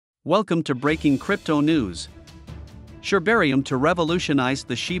Welcome to Breaking Crypto News. Shibarium to revolutionize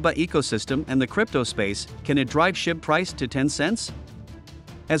the Shiba ecosystem and the crypto space, can it drive SHIB price to 10 cents?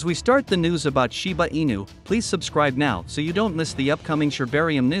 As we start the news about Shiba Inu, please subscribe now so you don't miss the upcoming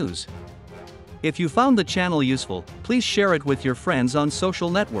Shibarium news. If you found the channel useful, please share it with your friends on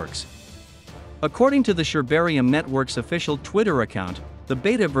social networks. According to the Shibarium Network's official Twitter account, the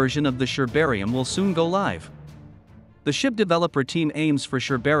beta version of the Shibarium will soon go live. The SHIB developer team aims for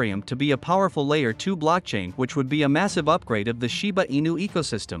Shibarium to be a powerful Layer 2 blockchain, which would be a massive upgrade of the Shiba Inu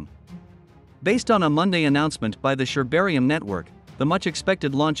ecosystem. Based on a Monday announcement by the Shibarium network, the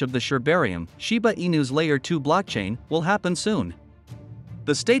much-expected launch of the Shibarium, Shiba Inu's Layer 2 blockchain, will happen soon.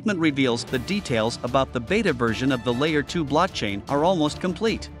 The statement reveals the details about the beta version of the Layer 2 blockchain are almost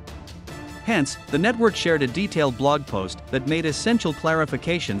complete. Hence, the network shared a detailed blog post that made essential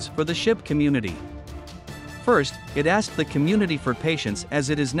clarifications for the SHIB community. First, it asked the community for patience as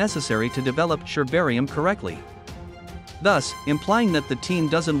it is necessary to develop Shibarium correctly, thus implying that the team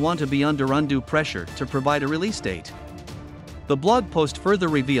doesn't want to be under undue pressure to provide a release date. The blog post further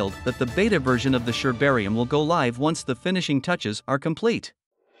revealed that the beta version of the Shibarium will go live once the finishing touches are complete.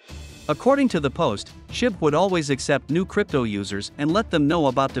 According to the post, SHIB would always accept new crypto users and let them know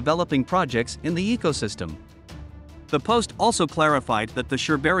about developing projects in the ecosystem. The post also clarified that the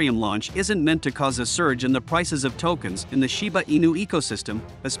Shibarium launch isn't meant to cause a surge in the prices of tokens in the Shiba Inu ecosystem,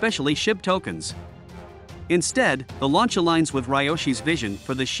 especially SHIB tokens. Instead, the launch aligns with Ryoshi's vision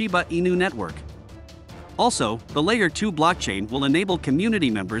for the Shiba Inu network. Also, the Layer 2 blockchain will enable community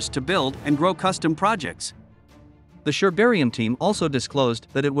members to build and grow custom projects. The Shibarium team also disclosed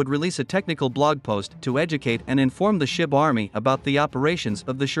that it would release a technical blog post to educate and inform the SHIB army about the operations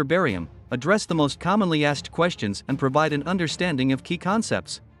of the Shibarium, address the most commonly asked questions and provide an understanding of key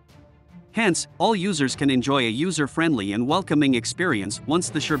concepts. Hence, all users can enjoy a user-friendly and welcoming experience once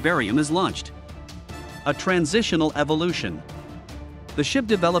the Shibarium is launched. A transitional evolution. The SHIB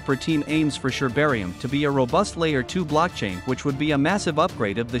developer team aims for Shibarium to be a robust Layer 2 blockchain, which would be a massive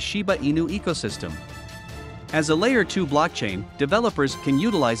upgrade of the Shiba Inu ecosystem. As a Layer 2 blockchain, developers can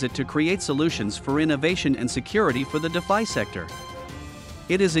utilize it to create solutions for innovation and security for the DeFi sector.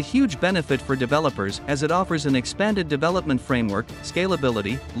 It is a huge benefit for developers as it offers an expanded development framework,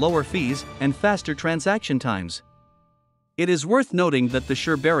 scalability, lower fees, and faster transaction times. It is worth noting that the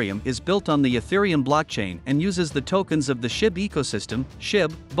Shibarium is built on the Ethereum blockchain and uses the tokens of the SHIB ecosystem,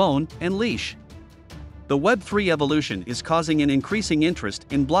 SHIB, Bone, and Leash. The Web3 evolution is causing an increasing interest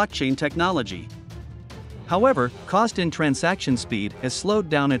in blockchain technology. However, cost and transaction speed has slowed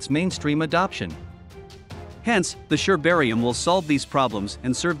down its mainstream adoption. Hence, the Shibarium will solve these problems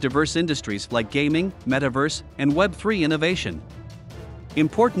and serve diverse industries like gaming, metaverse, and Web3 innovation.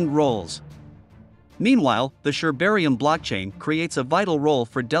 Important roles. Meanwhile, the Shibarium blockchain creates a vital role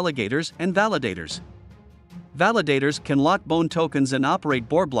for delegators and validators. Validators can lock Bone tokens and operate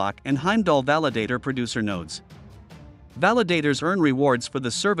Borblock and Heimdall validator producer nodes. Validators earn rewards for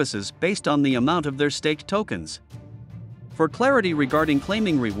the services based on the amount of their staked tokens. For clarity regarding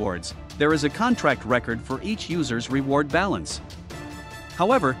claiming rewards, there is a contract record for each user's reward balance.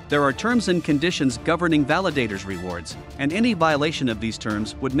 However, there are terms and conditions governing validators' rewards, and any violation of these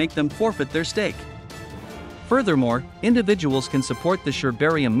terms would make them forfeit their stake. Furthermore, individuals can support the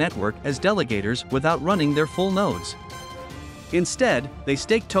Shibarium network as delegators without running their full nodes. Instead, they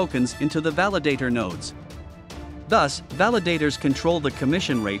stake tokens into the validator nodes. Thus, validators control the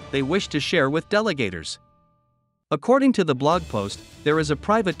commission rate they wish to share with delegators. According to the blog post, there is a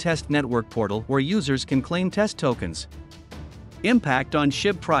private test network portal where users can claim test tokens. Impact on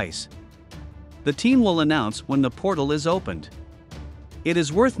SHIB price. The team will announce when the portal is opened. It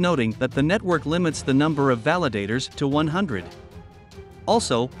is worth noting that the network limits the number of validators to 100.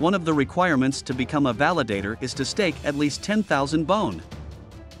 Also, one of the requirements to become a validator is to stake at least 10,000 Bone.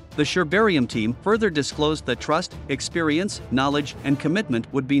 The Shibarium team further disclosed that trust, experience, knowledge, and commitment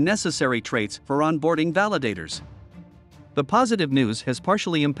would be necessary traits for onboarding validators. The positive news has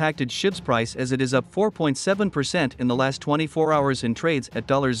partially impacted SHIB's price as it is up 4.7% in the last 24 hours in trades at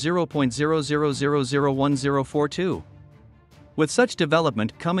 $0.00001042. With such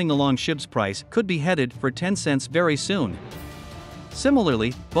development coming along, SHIB's price could be headed for 10 cents very soon.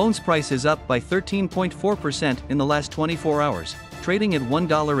 Similarly, Bone's price is up by 13.4% in the last 24 hours, trading at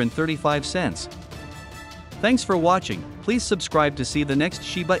 $1.35. Thanks for watching. Please subscribe to see the next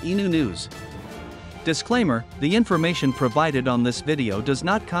Shiba Inu news. Disclaimer: the information provided on this video does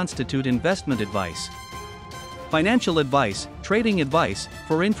not constitute investment advice. Financial advice, trading advice,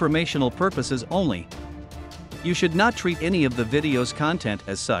 for informational purposes only. You should not treat any of the video's content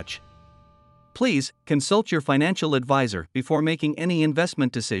as such. Please consult your financial advisor before making any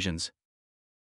investment decisions.